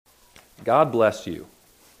God bless you.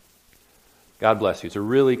 God bless you. It's a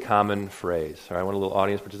really common phrase. All right, I want a little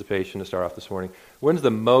audience participation to start off this morning. When's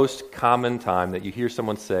the most common time that you hear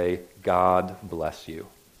someone say, God bless you?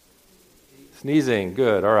 Sneezing.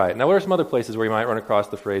 Good. All right. Now, what are some other places where you might run across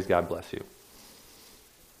the phrase, God bless you?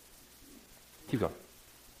 Keep going.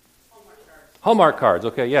 Hallmark cards. Hallmark cards.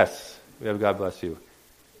 Okay, yes. We have God bless you.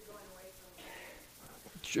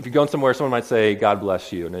 If you're going somewhere, someone might say, God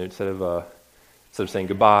bless you. And instead of saying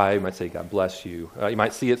goodbye, you might say, God bless you. You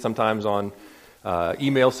might see it sometimes on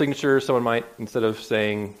email signatures. Someone might, instead of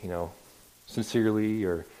saying, sincerely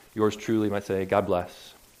or yours truly, might say, God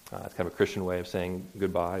bless. It's kind of a Christian way of saying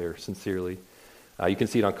goodbye or sincerely. You can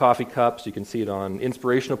see it on coffee cups. You can see it on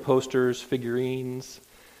inspirational posters, figurines.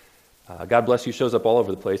 God bless you shows up all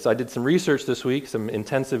over the place. I did some research this week, some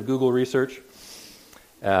intensive Google research.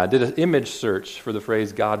 Did an image search for the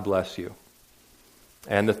phrase, God bless you.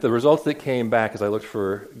 And the results that came back as I looked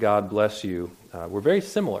for God bless you were very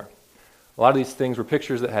similar. A lot of these things were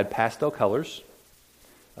pictures that had pastel colors,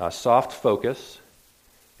 soft focus,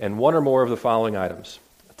 and one or more of the following items.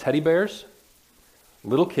 Teddy bears,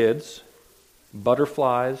 little kids,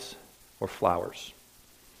 butterflies, or flowers.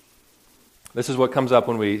 This is what comes up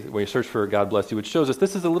when we search for God bless you, which shows us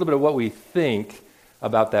this is a little bit of what we think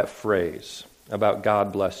about that phrase, about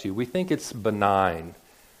God bless you. We think it's benign.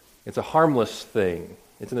 It's a harmless thing.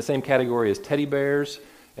 It's in the same category as teddy bears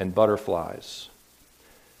and butterflies.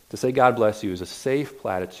 To say God bless you is a safe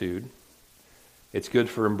platitude. It's good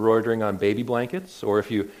for embroidering on baby blankets, or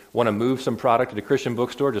if you want to move some product at a Christian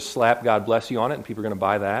bookstore, just slap God bless you on it and people are going to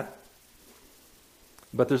buy that.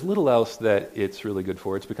 But there's little else that it's really good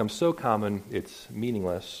for. It's become so common, it's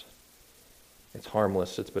meaningless, it's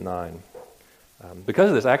harmless, it's benign. Because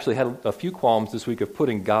of this, I actually had a few qualms this week of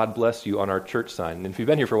putting God bless you on our church sign. And if you've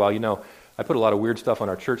been here for a while, you know I put a lot of weird stuff on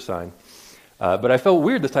our church sign. But I felt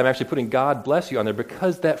weird this time actually putting God bless you on there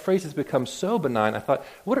because that phrase has become so benign. I thought,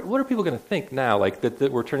 what are people going to think now? Like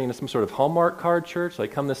that we're turning into some sort of Hallmark card church?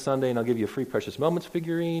 Like come this Sunday and I'll give you a free Precious Moments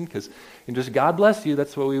figurine? Because just God bless you,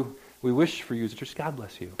 that's what we wish for you, is just God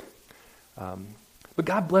bless you. But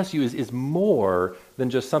God bless you is more than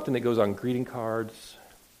just something that goes on greeting cards.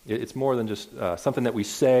 It's more than just something that we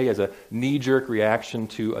say as a knee-jerk reaction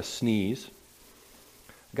to a sneeze.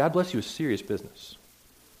 God bless you is serious business.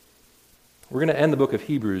 We're going to end the book of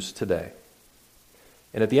Hebrews today.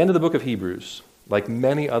 And at the end of the book of Hebrews, like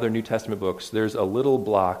many other New Testament books, there's a little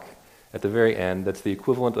block at the very end that's the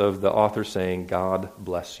equivalent of the author saying, God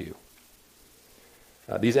bless you.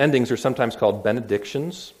 These endings are sometimes called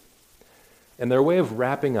benedictions, and they're a way of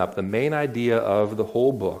wrapping up the main idea of the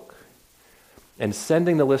whole book and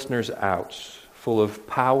sending the listeners out full of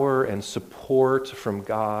power and support from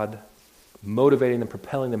God, motivating them,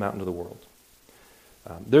 propelling them out into the world.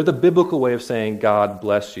 They're the biblical way of saying God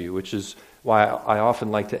bless you, which is why I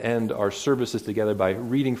often like to end our services together by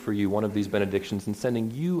reading for you one of these benedictions and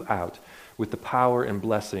sending you out with the power and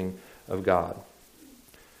blessing of God.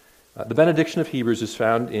 The benediction of Hebrews is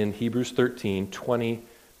found in Hebrews 13, 20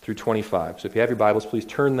 through 25. So if you have your Bibles, please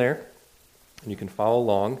turn there, and you can follow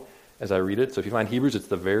along as I read it. So if you find Hebrews, it's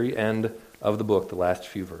the very end of the book, the last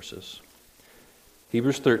few verses.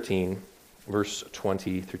 Hebrews 13, verse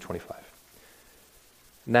 20 through 25.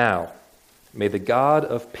 Now, may the God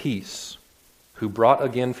of peace, who brought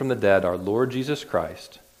again from the dead our Lord Jesus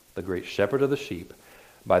Christ, the great shepherd of the sheep,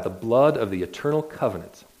 by the blood of the eternal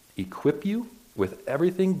covenant, equip you with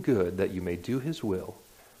everything good that you may do his will,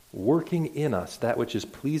 working in us that which is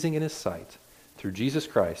pleasing in his sight, through Jesus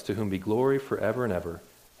Christ, to whom be glory forever and ever.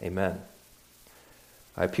 Amen.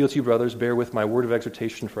 I appeal to you, brothers, bear with my word of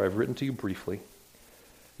exhortation, for I have written to you briefly.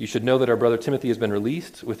 You should know that our brother Timothy has been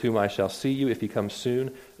released, with whom I shall see you if he comes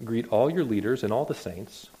soon. Greet all your leaders and all the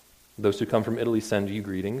saints. Those who come from Italy send you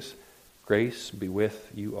greetings. Grace be with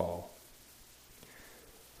you all.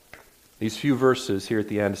 These few verses here at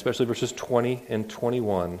the end, especially verses 20 and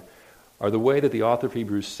 21, are the way that the author of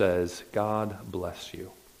Hebrews says, God bless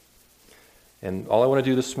you. And all I want to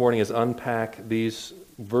do this morning is unpack these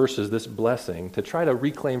verses, this blessing, to try to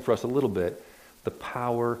reclaim for us a little bit the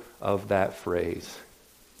power of that phrase,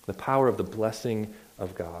 the power of the blessing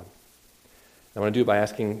of God. I want to do it by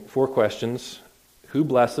asking 4 questions. Who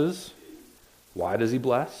blesses? Why does he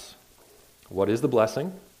bless? What is the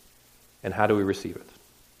blessing? And how do we receive it?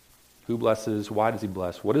 Who blesses? Why does he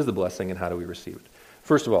bless? What is the blessing? And how do we receive it?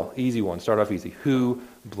 First of all, easy one. Start off easy. Who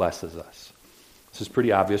blesses us? This is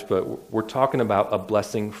pretty obvious, but we're talking about a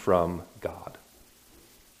blessing from God.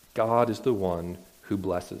 God is the one who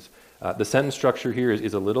blesses. The sentence structure here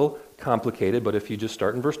is a little complicated, but if you just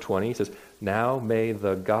start in verse 20, he says, now may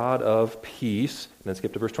the God of peace, and then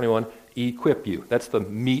skip to verse 21, equip you. That's the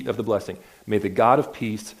meat of the blessing. May the God of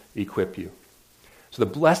peace equip you. So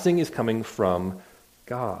the blessing is coming from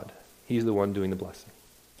God. He's the one doing the blessing.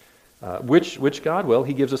 Which God? Well,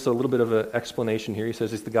 he gives us a little bit of an explanation here. He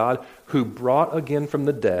says it's the God who brought again from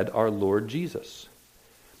the dead our Lord Jesus.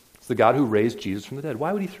 It's the God who raised Jesus from the dead.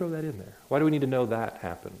 Why would he throw that in there? Why do we need to know that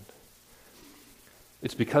happened?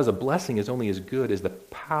 It's because a blessing is only as good as the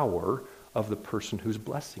power of the person who's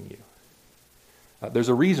blessing you. There's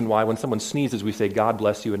a reason why when someone sneezes, we say, God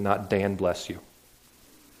bless you and not Dan bless you.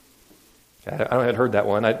 I had heard that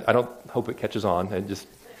one. I don't hope it catches on.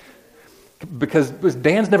 Because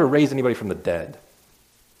Dan's never raised anybody from the dead.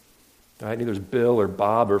 Right? Neither is Bill or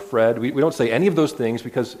Bob or Fred. We don't say any of those things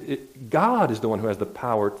because God is the one who has the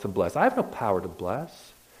power to bless. I have no power to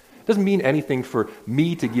bless. It doesn't mean anything for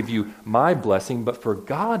me to give you my blessing, but for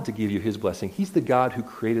God to give you his blessing. He's the God who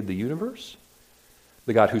created the universe,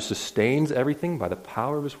 the God who sustains everything by the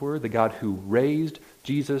power of his word, the God who raised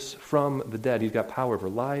Jesus from the dead. He's got power over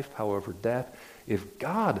life, power over death. If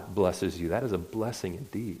God blesses you, that is a blessing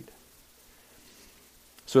indeed.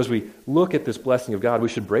 So as we look at this blessing of God, we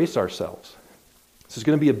should brace ourselves. This is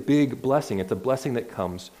going to be a big blessing. It's a blessing that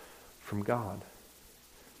comes from God.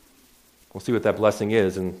 We'll see what that blessing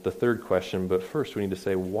is in the third question, but first we need to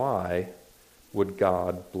say, why would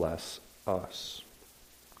God bless us?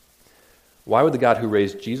 Why would the God who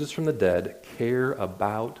raised Jesus from the dead care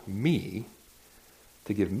about me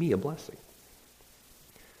to give me a blessing?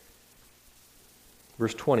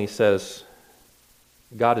 Verse 20 says,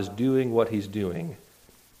 God is doing what he's doing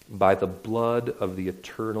by the blood of the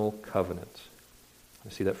eternal covenant.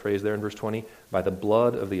 You see that phrase there in verse 20? By the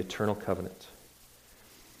blood of the eternal covenant.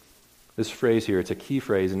 This phrase here, it's a key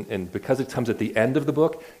phrase, and because it comes at the end of the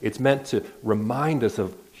book, it's meant to remind us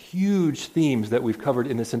of huge themes that we've covered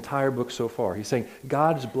in this entire book so far. He's saying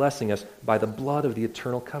God is blessing us by the blood of the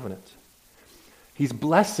eternal covenant. He's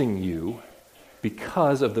blessing you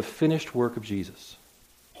because of the finished work of Jesus.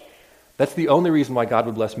 That's the only reason why God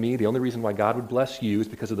would bless me. The only reason why God would bless you is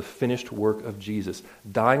because of the finished work of Jesus,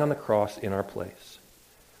 dying on the cross in our place.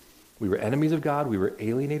 We were enemies of God. We were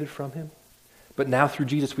alienated from him. But now through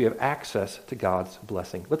Jesus we have access to God's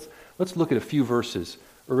blessing. Let's look at a few verses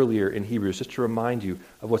earlier in Hebrews just to remind you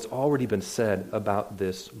of what's already been said about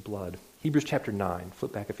this blood. Hebrews chapter 9.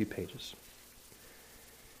 Flip back a few pages.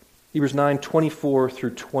 Hebrews 9, 24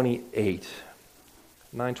 through 28.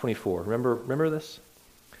 9:24. Remember this?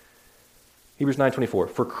 Hebrews 9:24.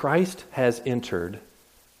 For Christ has entered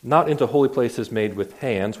not into holy places made with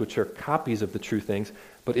hands, which are copies of the true things,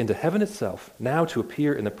 but into heaven itself, now to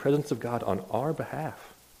appear in the presence of God on our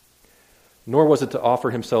behalf. Nor was it to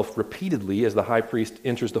offer himself repeatedly as the high priest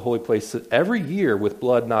enters the holy place every year with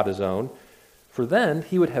blood not his own, for then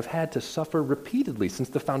he would have had to suffer repeatedly since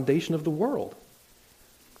the foundation of the world.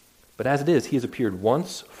 But as it is, he has appeared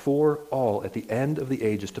once for all at the end of the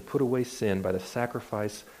ages to put away sin by the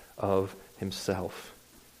sacrifice of himself.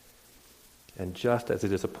 And just as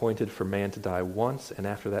it is appointed for man to die once, and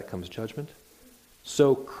after that comes judgment,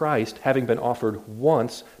 so Christ, having been offered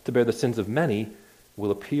once to bear the sins of many,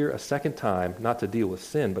 will appear a second time, not to deal with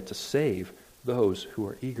sin, but to save those who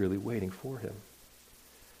are eagerly waiting for him.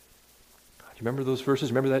 Do you remember those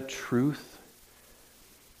verses? Remember that truth?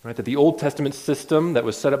 Right? That the Old Testament system that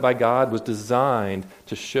was set up by God was designed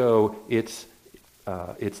to show its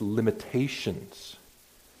limitations.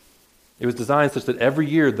 It was designed such that every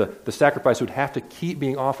year the sacrifice would have to keep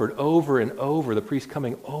being offered over and over, the priest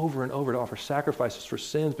coming over and over to offer sacrifices for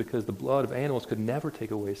sins because the blood of animals could never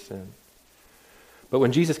take away sin. But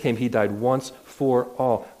when Jesus came, he died once for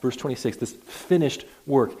all. Verse 26, this finished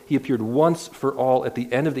work. He appeared once for all at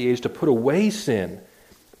the end of the age to put away sin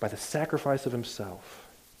by the sacrifice of himself.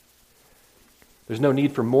 There's no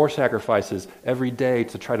need for more sacrifices every day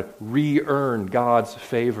to try to re-earn God's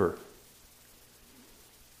favor.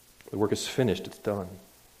 The work is finished. It's done.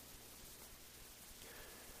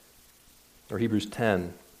 Or Hebrews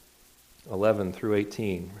 10, 11 through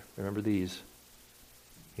 18. Remember these.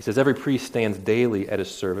 He says, every priest stands daily at his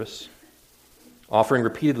service, offering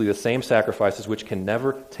repeatedly the same sacrifices which can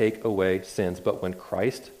never take away sins. But when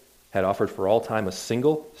Christ had offered for all time a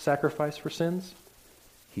single sacrifice for sins,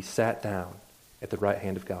 he sat down at the right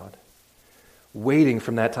hand of God, waiting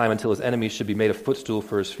from that time until his enemies should be made a footstool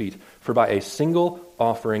for his feet. For by a single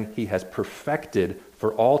offering he has perfected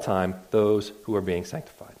for all time those who are being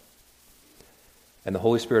sanctified. And the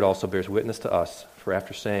Holy Spirit also bears witness to us, for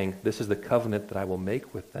after saying, this is the covenant that I will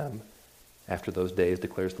make with them After those days,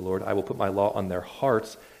 declares the Lord, I will put my law on their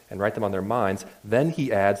hearts and write them on their minds. Then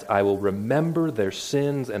he adds, I will remember their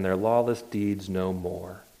sins and their lawless deeds no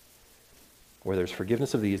more. Where there's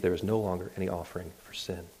forgiveness of these, there is no longer any offering for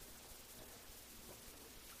sin.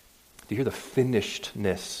 Do you hear the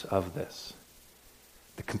finishedness of this?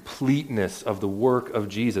 The completeness of the work of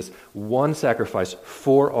Jesus. One sacrifice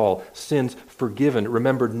for all, sins forgiven,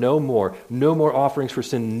 remembered no more offerings for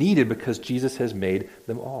sin needed because Jesus has made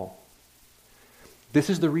them all. This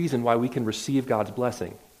is the reason why we can receive God's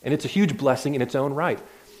blessing. And it's a huge blessing in its own right,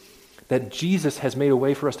 that Jesus has made a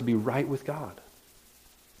way for us to be right with God.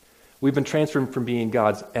 We've been transferred from being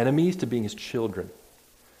God's enemies to being his children.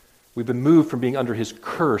 We've been moved from being under his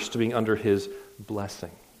curse to being under his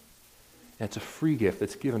blessing. And it's a free gift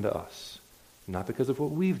that's given to us, not because of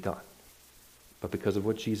what we've done, but because of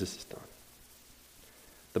what Jesus has done.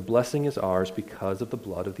 The blessing is ours because of the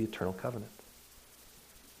blood of the eternal covenant.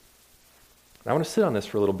 I want to sit on this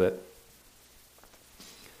for a little bit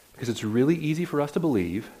because it's really easy for us to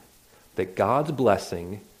believe that God's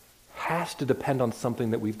blessing has to depend on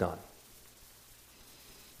something that we've done.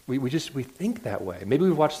 We think that way. Maybe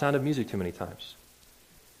we've watched Sound of Music too many times.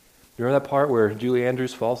 You remember that part where Julie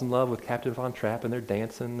Andrews falls in love with Captain Von Trapp and they're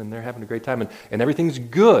dancing and they're having a great time and everything's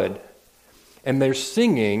good and they're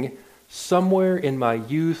singing, somewhere in my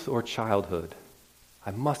youth or childhood,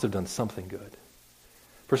 I must have done something good.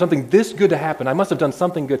 For something this good to happen, I must have done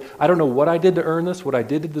something good. I don't know what I did to earn this, what I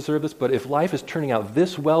did to deserve this, but if life is turning out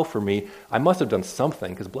this well for me, I must have done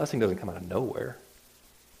something, because blessing doesn't come out of nowhere.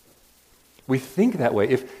 We think that way.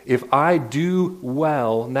 If I do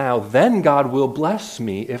well now, then God will bless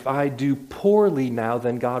me. If I do poorly now,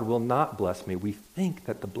 then God will not bless me. We think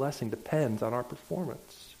that the blessing depends on our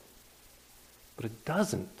performance. But it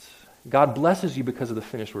doesn't. God blesses you because of the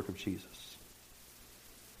finished work of Jesus.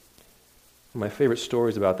 One of my favorite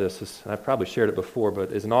stories about this is, and I've probably shared it before,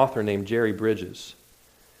 but is an author named Jerry Bridges.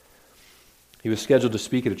 He was scheduled to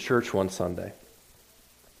speak at a church one Sunday.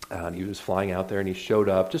 And he was flying out there, and he showed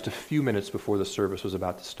up just a few minutes before the service was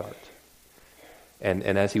about to start. And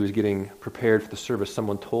as he was getting prepared for the service,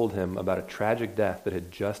 someone told him about a tragic death that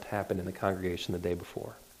had just happened in the congregation the day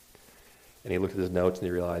before. And he looked at his notes and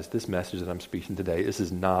he realized, this message that I'm speaking today, this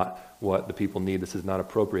is not what the people need. This is not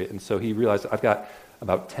appropriate. And so he realized, I've got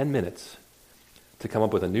about 10 minutes to come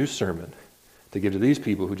up with a new sermon to give to these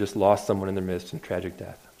people who just lost someone in their midst in tragic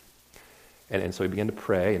death. And so he began to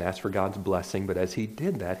pray and ask for God's blessing. But as he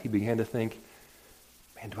did that, he began to think,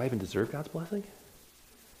 man, do I even deserve God's blessing?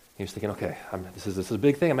 He was thinking, okay, this is a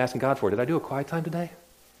big thing I'm asking God for. Did I do a quiet time today?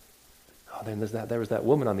 Oh, then there was that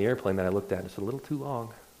woman on the airplane that I looked at. It's a little too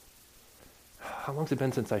long. How long has it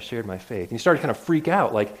been since I shared my faith? And he started to kind of freak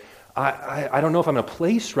out, like, I don't know if I'm in a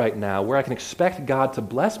place right now where I can expect God to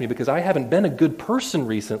bless me because I haven't been a good person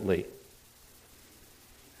recently.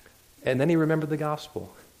 And then he remembered the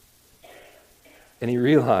gospel. And he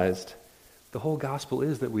realized the whole gospel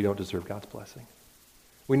is that we don't deserve God's blessing.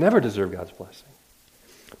 We never deserve God's blessing.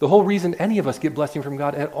 The whole reason any of us get blessing from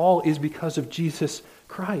God at all is because of Jesus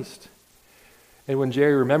Christ. And when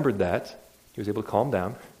Jerry remembered that, he was able to calm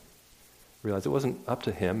down, realized it wasn't up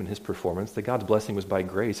to him and his performance, that God's blessing was by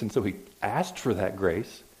grace, and so he asked for that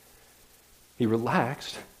grace. He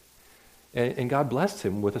relaxed, and God blessed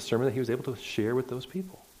him with a sermon that he was able to share with those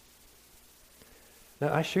people.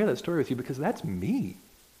 Now, I share that story with you because that's me.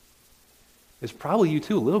 It's probably you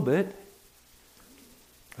too, a little bit.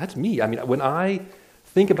 That's me. I mean, when I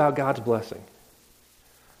think about God's blessing,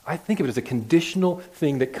 I think of it as a conditional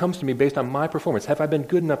thing that comes to me based on my performance. Have I been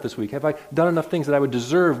good enough this week? Have I done enough things that I would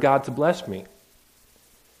deserve God to bless me?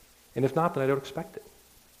 And if not, then I don't expect it.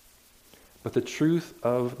 But the truth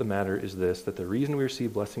of the matter is this, that the reason we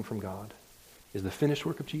receive blessing from God is the finished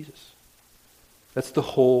work of Jesus. That's the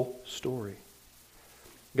whole story.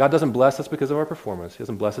 God doesn't bless us because of our performance. He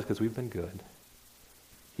doesn't bless us because we've been good.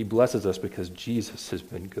 He blesses us because Jesus has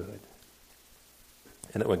been good.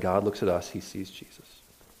 And that when God looks at us, he sees Jesus.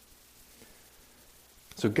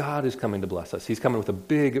 So God is coming to bless us. He's coming with a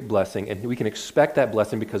big blessing, and we can expect that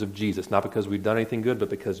blessing because of Jesus, not because we've done anything good, but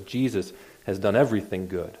because Jesus has done everything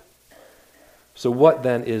good. So what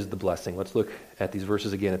then is the blessing? Let's look at these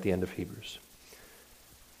verses again at the end of Hebrews.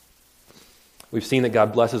 We've seen that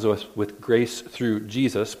God blesses us with grace through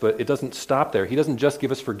Jesus, but it doesn't stop there. He doesn't just give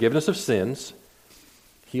us forgiveness of sins.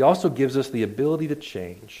 He also gives us the ability to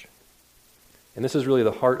change. And this is really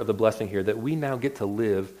the heart of the blessing here, that we now get to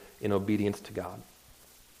live in obedience to God.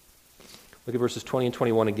 Look at verses 20 and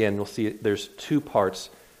 21 again. We'll see there's two parts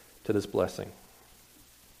to this blessing.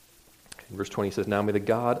 In verse 20 says, "Now may the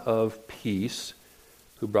God of peace,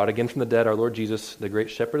 who brought again from the dead our Lord Jesus, the great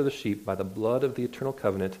shepherd of the sheep, by the blood of the eternal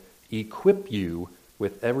covenant, equip you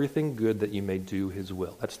with everything good that you may do his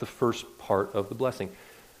will. That's the first part of the blessing.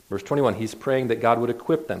 Verse 21, he's praying that God would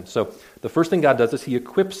equip them. So the first thing God does is he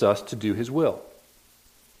equips us to do his will.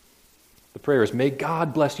 The prayer is, may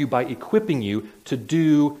God bless you by equipping you to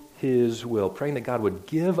do his will. Praying that God would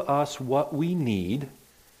give us what we need,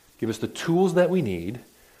 give us the tools that we need,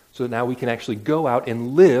 so that now we can actually go out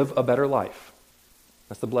and live a better life.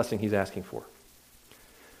 That's the blessing he's asking for.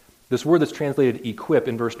 This word that's translated equip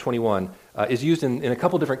in verse 21 is used in a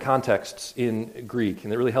couple different contexts in Greek,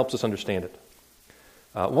 and it really helps us understand it.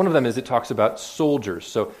 One of them is it talks about soldiers.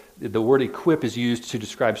 So the word equip is used to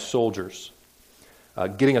describe soldiers,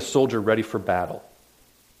 getting a soldier ready for battle.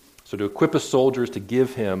 So to equip a soldier is to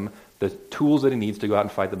give him the tools that he needs to go out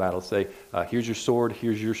and fight the battle. Say, here's your sword,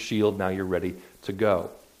 here's your shield, now you're ready to go.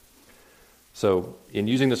 So in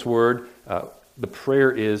using this word, the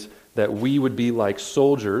prayer is that we would be like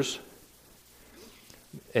soldiers,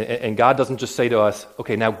 and God doesn't just say to us,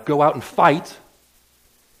 okay, now go out and fight.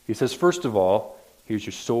 He says, first of all, here's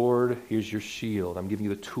your sword, here's your shield. I'm giving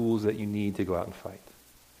you the tools that you need to go out and fight.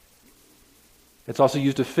 It's also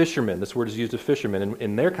used of fishermen. This word is used of fishermen. And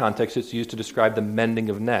in their context, it's used to describe the mending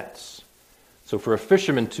of nets. So for a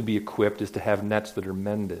fisherman to be equipped is to have nets that are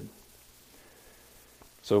mended.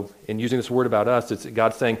 So in using this word about us, it's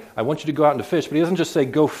God saying, I want you to go out and fish. But he doesn't just say,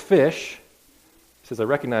 go fish. He says, I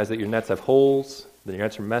recognize that your nets have holes, that your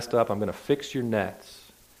nets are messed up. I'm going to fix your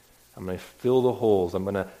nets. I'm going to fill the holes. I'm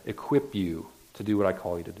going to equip you to do what I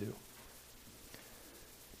call you to do.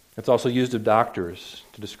 It's also used of doctors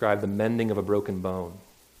to describe the mending of a broken bone.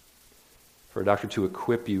 For a doctor to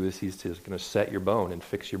equip you is he's going to set your bone and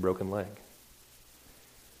fix your broken leg.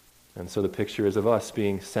 And so the picture is of us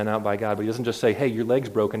being sent out by God. But he doesn't just say, hey, your leg's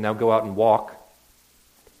broken, now go out and walk.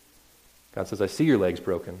 God says, I see your leg's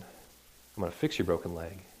broken. I'm going to fix your broken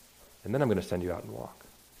leg. And then I'm going to send you out and walk.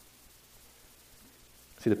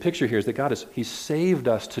 See, the picture here is that he's saved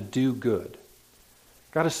us to do good.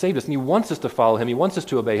 God has saved us, and he wants us to follow him. He wants us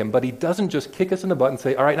to obey him, but he doesn't just kick us in the butt and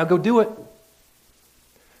say, all right, now go do it.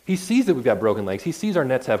 He sees that we've got broken legs. He sees our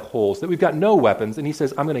nets have holes, that we've got no weapons, and he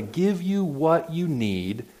says, I'm going to give you what you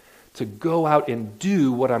need to go out and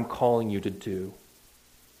do what I'm calling you to do.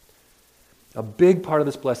 A big part of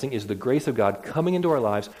this blessing is the grace of God coming into our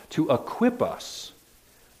lives to equip us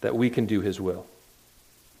that we can do his will.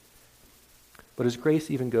 But his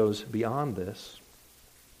grace even goes beyond this.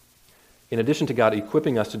 In addition to God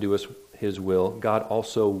equipping us to do his will, God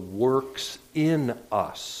also works in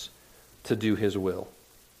us to do his will.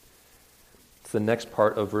 It's the next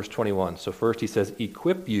part of verse 21. So first he says,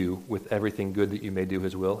 equip you with everything good that you may do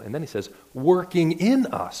his will. And then he says, working in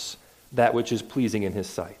us that which is pleasing in his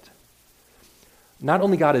sight. Not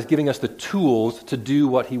only God is giving us the tools to do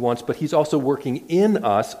what he wants, but he's also working in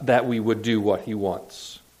us that we would do what he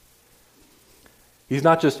wants. He's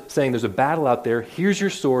not just saying there's a battle out there, here's your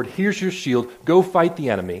sword, here's your shield, go fight the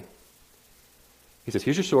enemy. He says,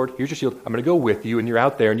 here's your sword, here's your shield, I'm going to go with you, and you're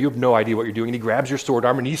out there, and you have no idea what you're doing, and he grabs your sword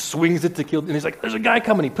arm, and he swings it to kill, and he's like, there's a guy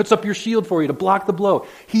coming, he puts up your shield for you to block the blow.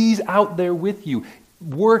 He's out there with you,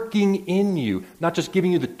 working in you, not just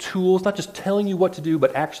giving you the tools, not just telling you what to do,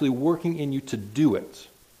 but actually working in you to do it.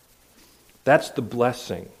 That's the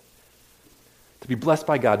blessing. To be blessed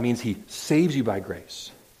by God means he saves you by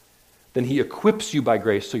grace. Then he equips you by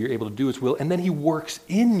grace so you're able to do his will, and then he works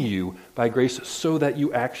in you by grace so that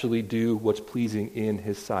you actually do what's pleasing in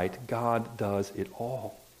his sight. God does it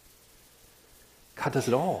all. God does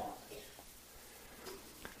it all.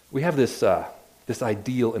 We have this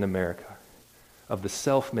ideal in America of the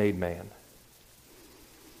self-made man.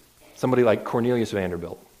 Somebody like Cornelius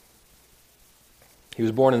Vanderbilt. He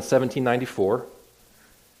was born in 1794.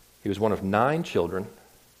 He was one of 9 children,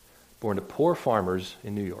 born to poor farmers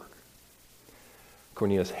in New York.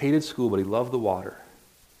 Cornelius hated school, but he loved the water.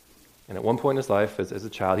 And at one point in his life, as a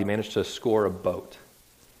child, he managed to score a boat.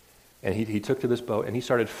 And he took to this boat, and he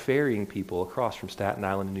started ferrying people across from Staten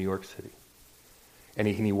Island to New York City. And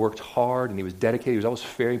he worked hard, and he was dedicated. He was always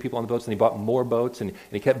ferrying people on the boats, and he bought more boats, and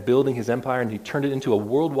he kept building his empire, and he turned it into a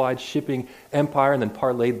worldwide shipping empire, and then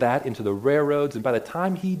parlayed that into the railroads. And by the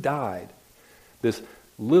time he died, this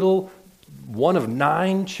little one of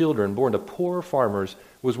 9 children born to poor farmers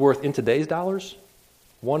was worth, in today's dollars,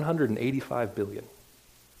 $185 billion.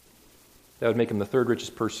 That would make him the 3rd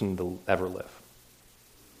richest person to ever live.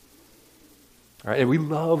 All right, and we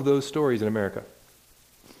love those stories in America.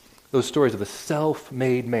 Those stories of a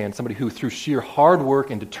self-made man, somebody who through sheer hard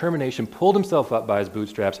work and determination pulled himself up by his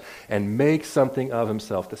bootstraps and makes something of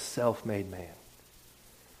himself, the self-made man.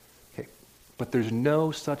 Okay, but there's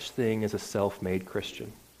no such thing as a self-made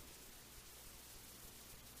Christian.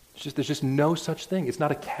 There's just no such thing. It's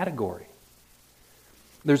not a category.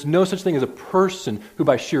 There's no such thing as a person who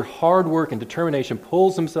by sheer hard work and determination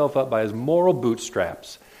pulls himself up by his moral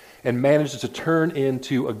bootstraps and manages to turn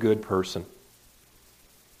into a good person.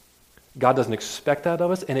 God doesn't expect that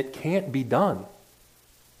of us, and it can't be done.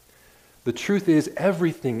 The truth is,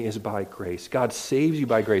 everything is by grace. God saves you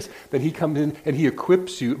by grace. Then he comes in and he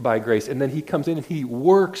equips you by grace. And then he comes in and he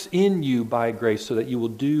works in you by grace so that you will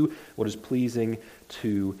do what is pleasing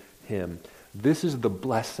to him. This is the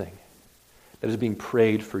blessing that is being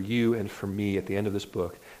prayed for you and for me at the end of this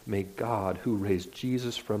book. May God, who raised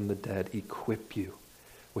Jesus from the dead, equip you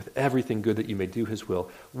with everything good that you may do his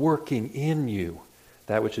will, working in you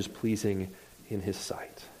that which is pleasing in his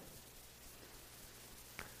sight.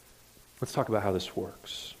 Let's talk about how this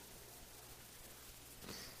works.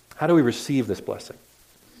 How do we receive this blessing?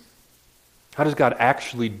 How does God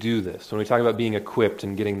actually do this? When we talk about being equipped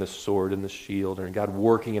and getting the sword and the shield and God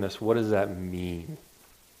working in us, what does that mean?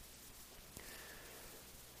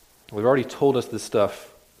 We've already told us this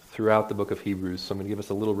stuff throughout the book of Hebrews, so I'm going to give us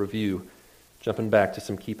a little review, jumping back to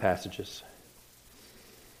some key passages.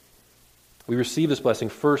 We receive this blessing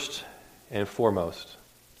first and foremost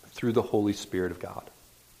through the Holy Spirit of God.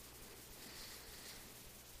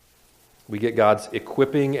 We get God's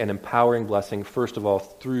equipping and empowering blessing, first of all,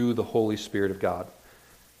 through the Holy Spirit of God.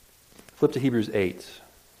 Flip to Hebrews 8.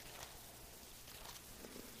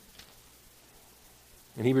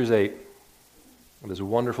 In Hebrews 8, there's a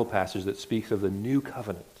wonderful passage that speaks of the new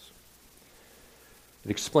covenant.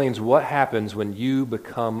 It explains what happens when you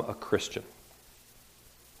become a Christian.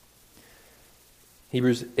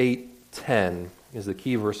 Hebrews 8:10 is the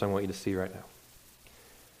key verse I want you to see right now.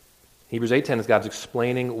 Hebrews 8:10 is God's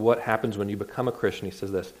explaining what happens when you become a Christian. He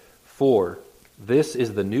says this, "For this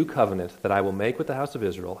is the new covenant that I will make with the house of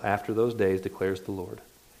Israel after those days, declares the Lord.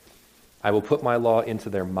 I will put my law into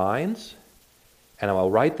their minds, and I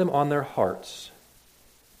will write them on their hearts,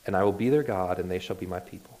 and I will be their God, and they shall be my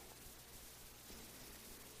people."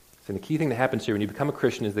 So the key thing that happens here when you become a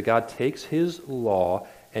Christian is that God takes his law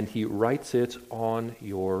and he writes it on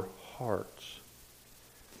your hearts.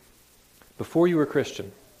 Before you were a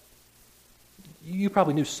Christian, you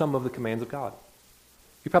probably knew some of the commands of God.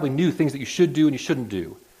 You probably knew things that you should do and you shouldn't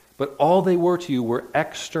do. But all they were to you were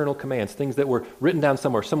external commands, things that were written down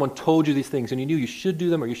somewhere. Someone told you these things and you knew you should do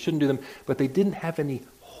them or you shouldn't do them, but they didn't have any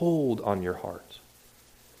hold on your heart.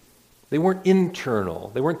 They weren't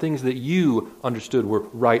internal. They weren't things that you understood were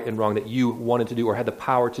right and wrong, that you wanted to do or had the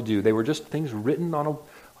power to do. They were just things written on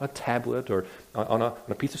a tablet or on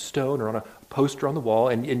a piece of stone or on a poster on the wall,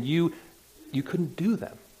 and you couldn't do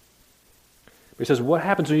them. He says what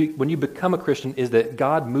happens when you become a Christian is that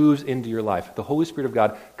God moves into your life. The Holy Spirit of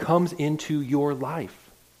God comes into your life.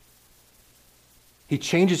 He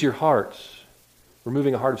changes your heart,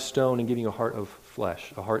 removing a heart of stone and giving you a heart of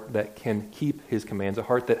flesh, a heart that can keep his commands, a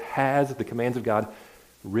heart that has the commands of God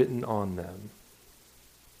written on them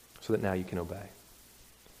so that now you can obey.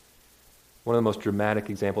 One of the most dramatic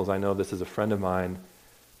examples I know of this is a friend of mine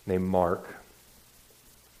named Mark,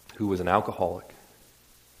 who was an alcoholic,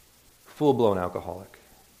 full-blown alcoholic.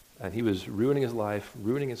 And he was ruining his life,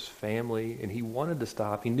 ruining his family, and he wanted to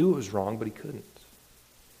stop. He knew it was wrong, but he couldn't.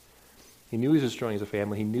 He knew he was destroying his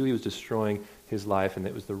family. He knew he was destroying his life, and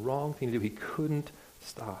it was the wrong thing to do. He couldn't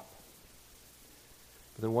stop.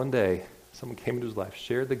 But then one day, someone came into his life,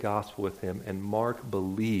 shared the gospel with him, and Mark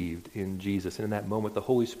believed in Jesus. And in that moment, the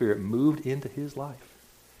Holy Spirit moved into his life,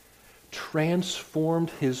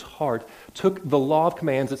 transformed his heart, took the law of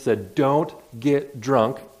commands that said, don't get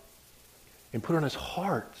drunk, and put it on his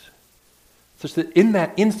heart. Such that in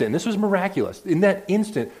that instant, and this was miraculous, in that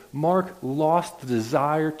instant, Mark lost the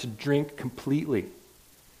desire to drink completely.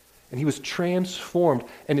 And he was transformed,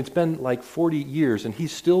 and it's been like 40 years, and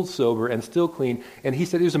he's still sober and still clean. And he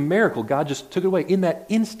said it was a miracle. God just took it away in that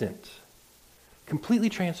instant, completely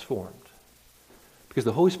transformed, because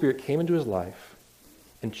the Holy Spirit came into his life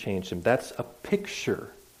and changed him. That's a picture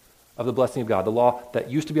of the blessing of God. The law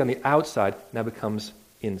that used to be on the outside now becomes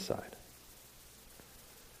inside.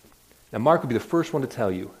 Now, Mark would be the first one to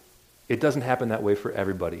tell you it doesn't happen that way for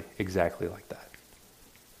everybody exactly like that.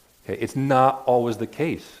 Okay, it's not always the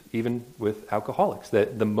case, even with alcoholics,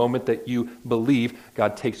 that the moment that you believe,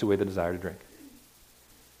 God takes away the desire to drink.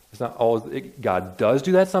 It's not always. God does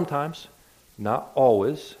do that sometimes, not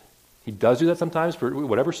always. He does do that sometimes for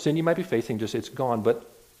whatever sin you might be facing, just it's gone. But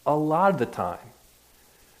a lot of the time,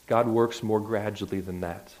 God works more gradually than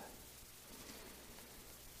that.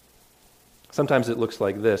 Sometimes it looks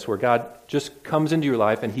like this, where God just comes into your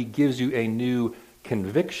life and he gives you a new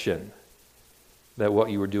conviction that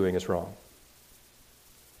what you were doing is wrong.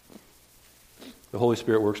 The Holy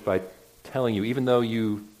Spirit works by telling you, even though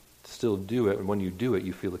you still do it, and when you do it,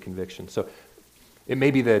 you feel a conviction. So it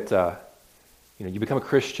may be that you become a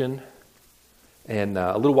Christian, and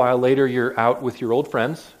a little while later you're out with your old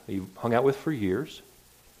friends you've hung out with for years,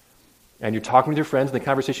 and you're talking with your friends, and the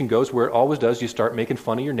conversation goes where it always does. You start making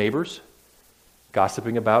fun of your neighbors,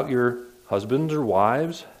 gossiping about your husbands or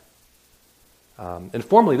wives. And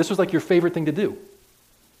formerly, this was like your favorite thing to do.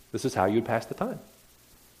 This is how you would pass the time.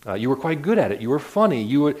 You were quite good at it. You were funny.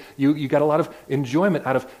 You got a lot of enjoyment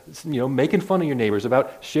out of making fun of your neighbors,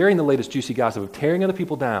 about sharing the latest juicy gossip, of tearing other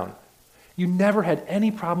people down. You never had any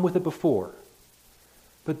problem with it before.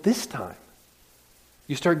 But this time,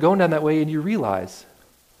 you start going down that way and you realize,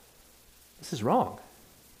 this is wrong.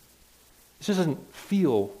 This just doesn't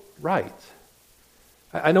feel right.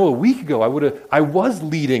 I know a week ago I was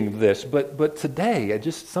leading this, but today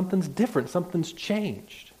something's different. Something's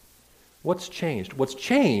changed. What's changed? What's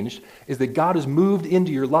changed is that God has moved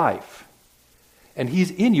into your life, and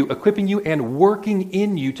He's in you, equipping you and working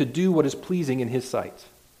in you to do what is pleasing in His sight.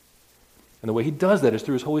 And the way He does that is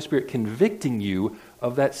through His Holy Spirit convicting you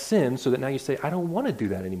of that sin, so that now you say, I don't want to do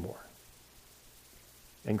that anymore.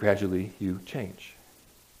 And gradually you change.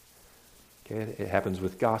 Okay, it happens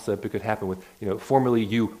with gossip. It could happen with, formerly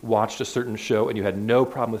you watched a certain show and you had no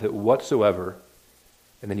problem with it whatsoever,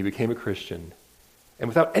 and then you became a Christian. And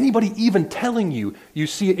without anybody even telling you, you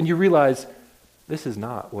see it and you realize, this is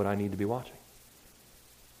not what I need to be watching.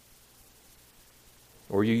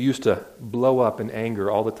 Or you used to blow up in anger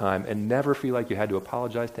all the time and never feel like you had to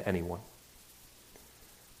apologize to anyone.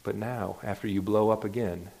 But now, after you blow up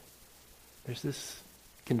again, there's this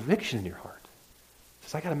conviction in your heart. It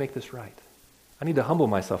says, I got to make this right. I need to humble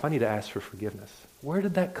myself. I need to ask for forgiveness. Where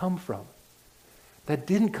did that come from? That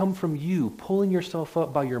didn't come from you pulling yourself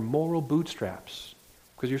up by your moral bootstraps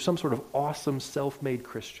because you're some sort of awesome self-made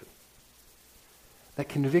Christian. That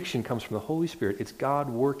conviction comes from the Holy Spirit. It's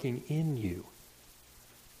God working in you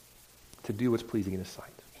to do what's pleasing in His sight.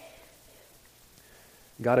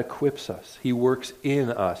 God equips us. He works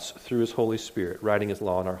in us through His Holy Spirit, writing His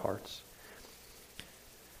law in our hearts.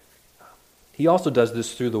 He also does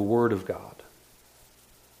this through the Word of God.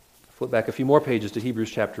 Flip back a few more pages to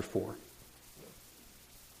Hebrews chapter 4.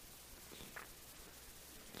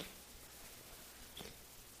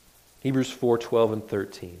 Hebrews 4:12 and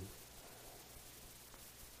 13.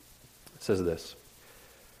 It says this: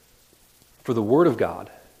 For the Word of God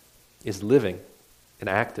is living and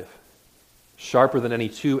active, sharper than any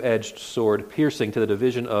two-edged sword, piercing to the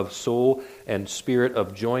division of soul and spirit,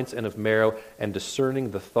 of joints and of marrow, and discerning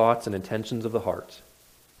the thoughts and intentions of the heart.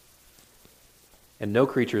 And no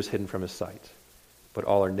creature is hidden from His sight, but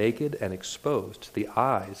all are naked and exposed to the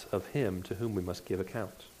eyes of Him to whom we must give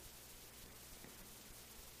account.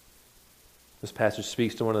 This passage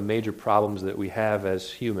speaks to one of the major problems that we have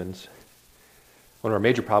as humans. One of our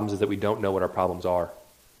major problems is that we don't know what our problems are.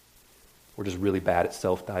 We're just really bad at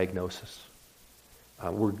self-diagnosis.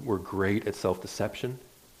 We're great at self-deception.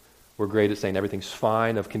 We're great at saying everything's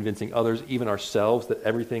fine, of convincing others, even ourselves, that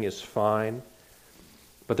everything is fine.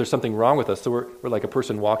 But there's something wrong with us. So we're like a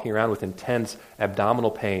person walking around with intense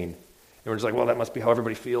abdominal pain. And we're just like, well, that must be how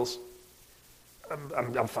everybody feels.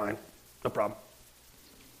 I'm fine. No problem.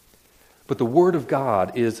 But the Word of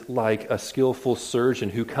God is like a skillful surgeon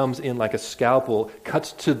who comes in like a scalpel,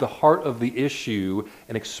 cuts to the heart of the issue,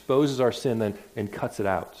 and exposes our sin then and cuts it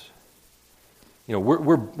out.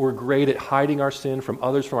 We're great at hiding our sin from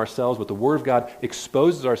others, from ourselves, but the Word of God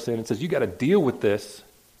exposes our sin and says, you got to deal with this.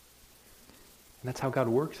 And that's how God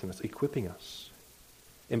works in us, equipping us,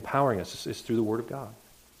 empowering us. It's through the Word of God.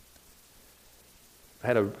 I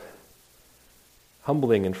had a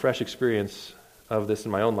humbling and fresh experience of this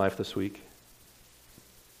in my own life this week.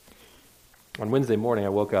 On Wednesday morning, I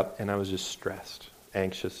woke up and I was just stressed,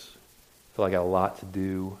 anxious, felt like I had a lot to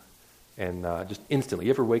do, and just instantly.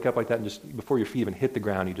 You ever wake up like that and just before your feet even hit the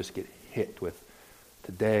ground, you just get hit with,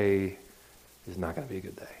 today is not going to be a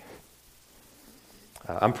good day.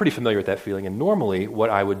 I'm pretty familiar with that feeling, and normally what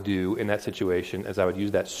I would do in that situation is I would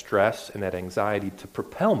use that stress and that anxiety to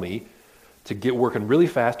propel me to get working really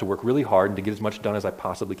fast, to work really hard, and to get as much done as I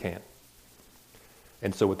possibly can.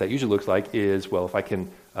 And so what that usually looks like is, well, if I can,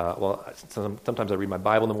 sometimes I read my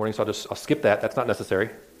Bible in the morning, so I'll skip that. That's not necessary.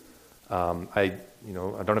 I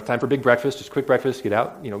don't have time for big breakfast, just quick breakfast, get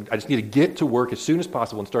out. I just need to get to work as soon as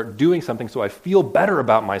possible and start doing something so I feel better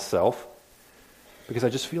about myself, because I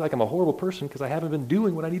just feel like I'm a horrible person because I haven't been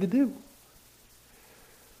doing what I need to do.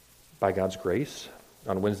 By God's grace,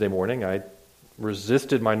 on Wednesday morning, I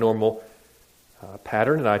resisted my normal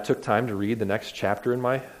pattern, and I took time to read the next chapter in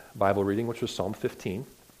my Bible reading, which was Psalm 15.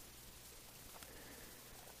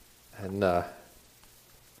 And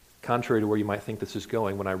contrary to where you might think this is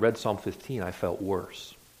going, when I read Psalm 15, I felt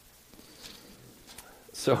worse.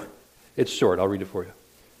 So it's short. I'll read it for you.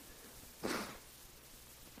 It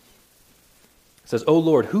says, O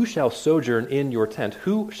Lord, who shall sojourn in your tent?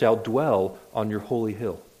 Who shall dwell on your holy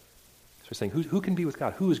hill? So he's saying, who can be with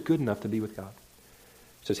God? Who is good enough to be with God?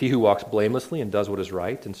 It says, he who walks blamelessly and does what is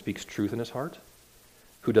right and speaks truth in his heart,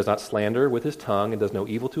 who does not slander with his tongue and does no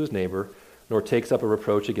evil to his neighbor, nor takes up a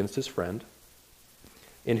reproach against his friend,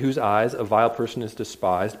 in whose eyes a vile person is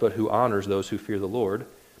despised, but who honors those who fear the Lord,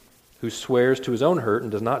 who swears to his own hurt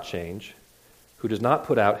and does not change, who does not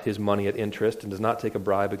put out his money at interest and does not take a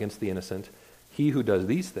bribe against the innocent. He who does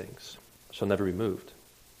these things shall never be moved.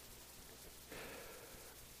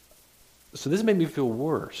 So this made me feel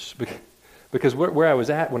worse, because where I was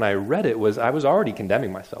at when I read it was I was already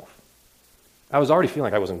condemning myself. I was already feeling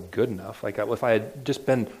like I wasn't good enough. Like if I had just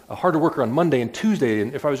been a harder worker on Monday and Tuesday,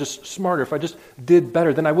 and if I was just smarter, if I just did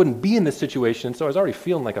better, then I wouldn't be in this situation. So I was already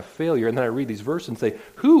feeling like a failure. And then I read these verses and say,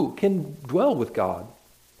 who can dwell with God?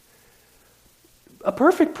 A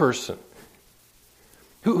perfect person.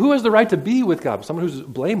 Who has the right to be with God? Someone who's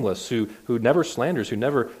blameless, who never slanders, who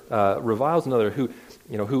never reviles another,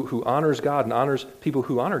 who honors God and honors people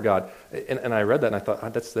who honor God. And I read that and I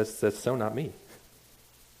thought, that's so not me.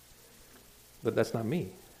 But that's not me.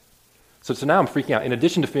 So now I'm freaking out. In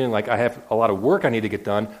addition to feeling like I have a lot of work I need to get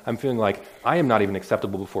done, I'm feeling like I am not even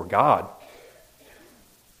acceptable before God.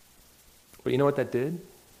 But you know what that did?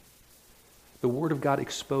 The Word of God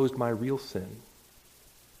exposed my real sin.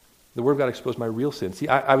 The Word of God exposed my real sin. See,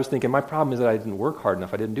 I was thinking, my problem is that I didn't work hard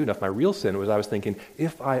enough. I didn't do enough. My real sin was I was thinking,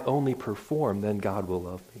 if I only perform, then God will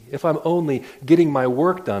love me. If I'm only getting my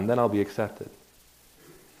work done, then I'll be accepted.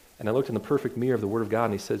 And I looked in the perfect mirror of the Word of God,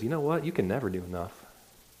 and he says, you know what? You can never do enough.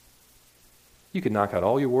 You can knock out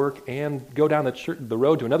all your work and go down the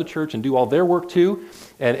road to another church and do all their work too,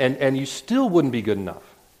 and you still wouldn't be good enough.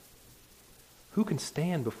 Who can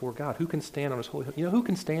stand before God? Who can stand on his holy hill? You know who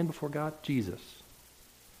can stand before God? Jesus.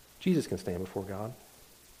 Jesus can stand before God.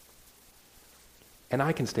 And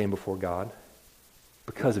I can stand before God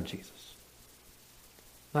because of Jesus.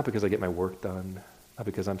 Not because I get my work done, not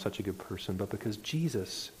because I'm such a good person, but because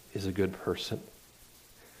Jesus is a good person.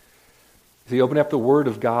 See, opening up the Word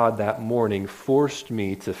of God that morning forced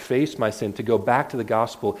me to face my sin, to go back to the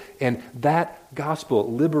gospel, and that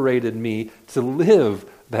gospel liberated me to live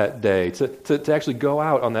that day, to actually go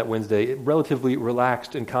out on that Wednesday relatively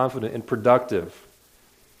relaxed and confident and productive,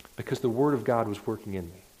 because the Word of God was working in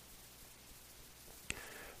me.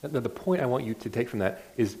 Now, the point I want you to take from that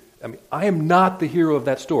is, I am not the hero of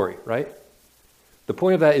that story, right? The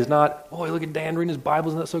point of that is not, oh, look at Dan reading his Bible,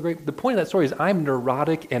 isn't that so great? The point of that story is I'm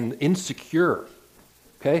neurotic and insecure,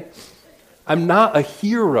 okay? I'm not a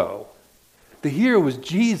hero. The hero was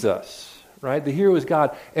Jesus, right? The hero is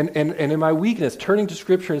God. And in my weakness, turning to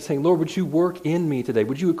Scripture and saying, Lord, would you work in me today?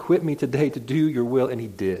 Would you equip me today to do your will? And he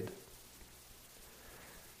did.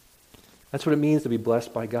 That's what it means to be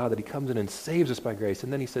blessed by God, that he comes in and saves us by grace.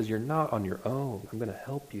 And then he says, you're not on your own. I'm going to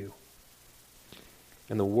help you.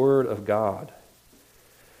 And the Word of God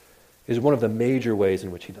is one of the major ways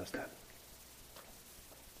in which he does that.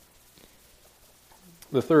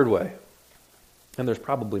 The third way, and there's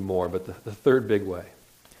probably more, but the third big way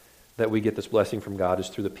that we get this blessing from God is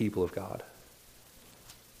through the people of God.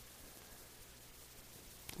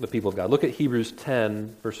 The people of God. Look at Hebrews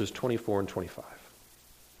 10, verses 24 and 25.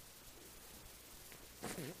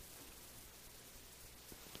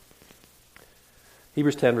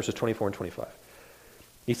 Hebrews 10, verses 24 and 25.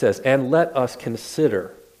 He says, and let us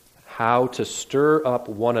consider how to stir up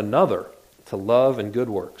one another to love and good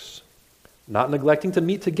works, not neglecting to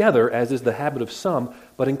meet together, as is the habit of some,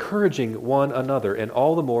 but encouraging one another, and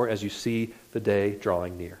all the more as you see the day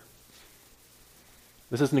drawing near.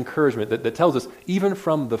 This is an encouragement that tells us, even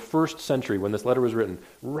from the first century when this letter was written,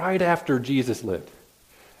 right after Jesus lived,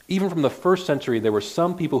 even from the first century, there were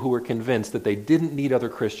some people who were convinced that they didn't need other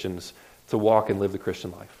Christians to walk and live the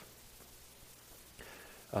Christian life.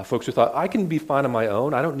 Folks who thought, I can be fine on my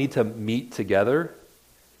own. I don't need to meet together.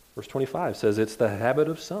 Verse 25 says it's the habit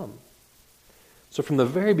of some. So from the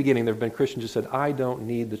very beginning, there have been Christians who said, I don't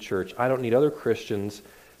need the church. I don't need other Christians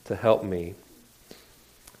to help me.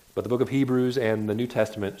 But the book of Hebrews and the New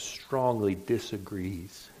Testament strongly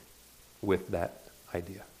disagrees with that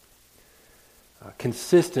idea.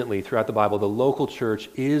 Consistently throughout the Bible, the local church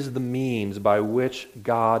is the means by which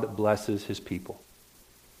God blesses his people.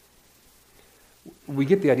 We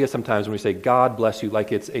get the idea sometimes when we say, God bless you,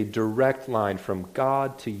 like it's a direct line from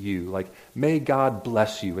God to you. Like, may God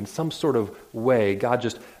bless you in some sort of way. God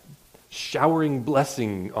just showering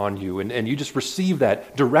blessing on you, and you just receive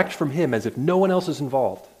that direct from him as if no one else is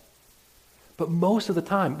involved. But most of the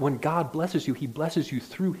time, when God blesses you, he blesses you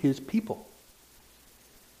through his people.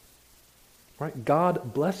 Right?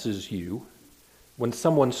 God blesses you when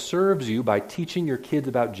someone serves you by teaching your kids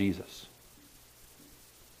about Jesus.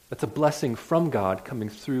 That's a blessing from God coming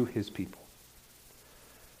through his people.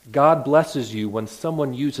 God blesses you when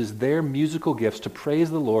someone uses their musical gifts to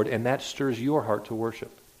praise the Lord, and that stirs your heart to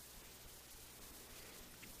worship.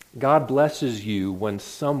 God blesses you when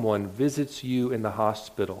someone visits you in the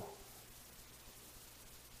hospital.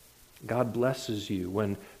 God blesses you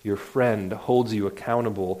when your friend holds you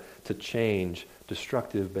accountable to change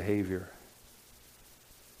destructive behavior.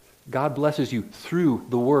 God blesses you through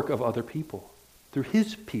the work of other people, through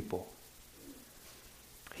his people.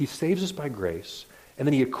 He saves us by grace, and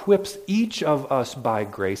then he equips each of us by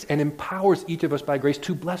grace and empowers each of us by grace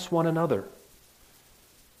to bless one another.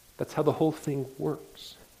 That's how the whole thing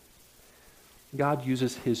works. God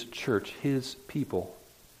uses his church, his people,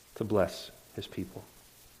 to bless his people.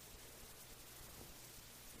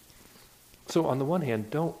 So on the one hand,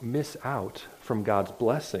 don't miss out from God's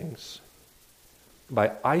blessings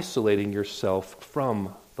by isolating yourself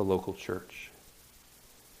from the local church.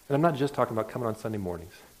 And I'm not just talking about coming on Sunday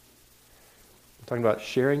mornings. I'm talking about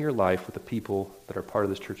sharing your life with the people that are part of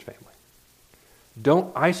this church family.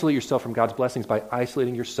 Don't isolate yourself from God's blessings by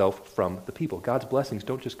isolating yourself from the people. God's blessings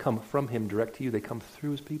don't just come from him direct to you, they come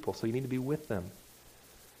through his people. So you need to be with them,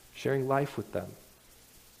 sharing life with them,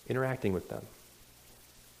 interacting with them.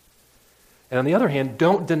 And on the other hand,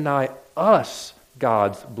 don't deny us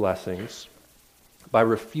God's blessings by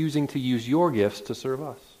refusing to use your gifts to serve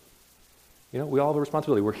us. You know, we all have a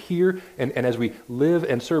responsibility. We're here, and as we live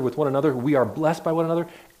and serve with one another, we are blessed by one another,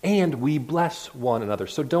 and we bless one another.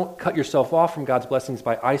 So don't cut yourself off from God's blessings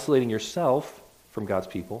by isolating yourself from God's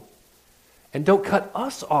people. And don't cut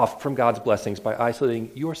us off from God's blessings by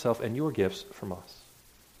isolating yourself and your gifts from us.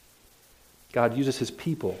 God uses his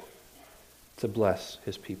people to bless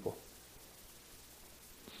his people.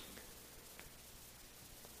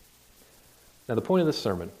 Now, the point of this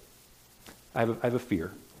sermon, I have a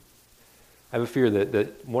fear. I have a fear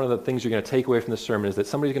that one of the things you're going to take away from this sermon is that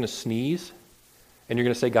somebody's going to sneeze, and you're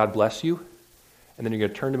going to say, God bless you, and then you're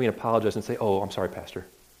going to turn to me and apologize and say, oh, I'm sorry, Pastor.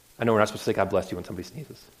 I know we're not supposed to say God bless you when somebody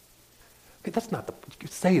sneezes. Okay, that's not you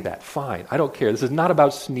say that, fine. I don't care. This is not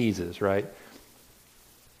about sneezes, right?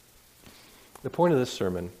 The point of this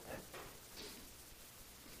sermon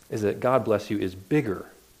is that God bless you is bigger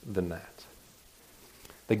than that.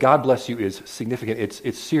 That God bless you is significant,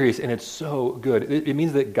 it's serious, and it's so good. It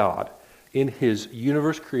means that God, in his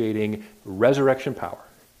universe-creating resurrection power,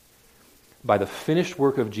 by the finished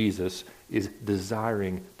work of Jesus, is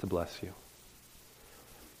desiring to bless you.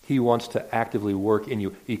 He wants to actively work in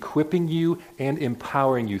you, equipping you and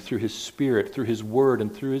empowering you through his Spirit, through his word,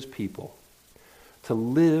 and through his people, to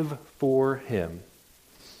live for him,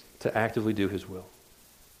 to actively do his will.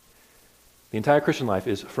 The entire Christian life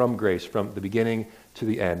is from grace, from the beginning to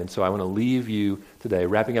the end. And so I want to leave you today,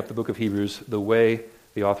 wrapping up the book of Hebrews the way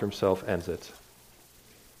the author himself ends it.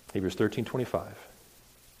 Hebrews 13:25.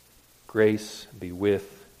 Grace be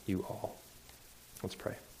with you all. Let's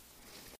pray.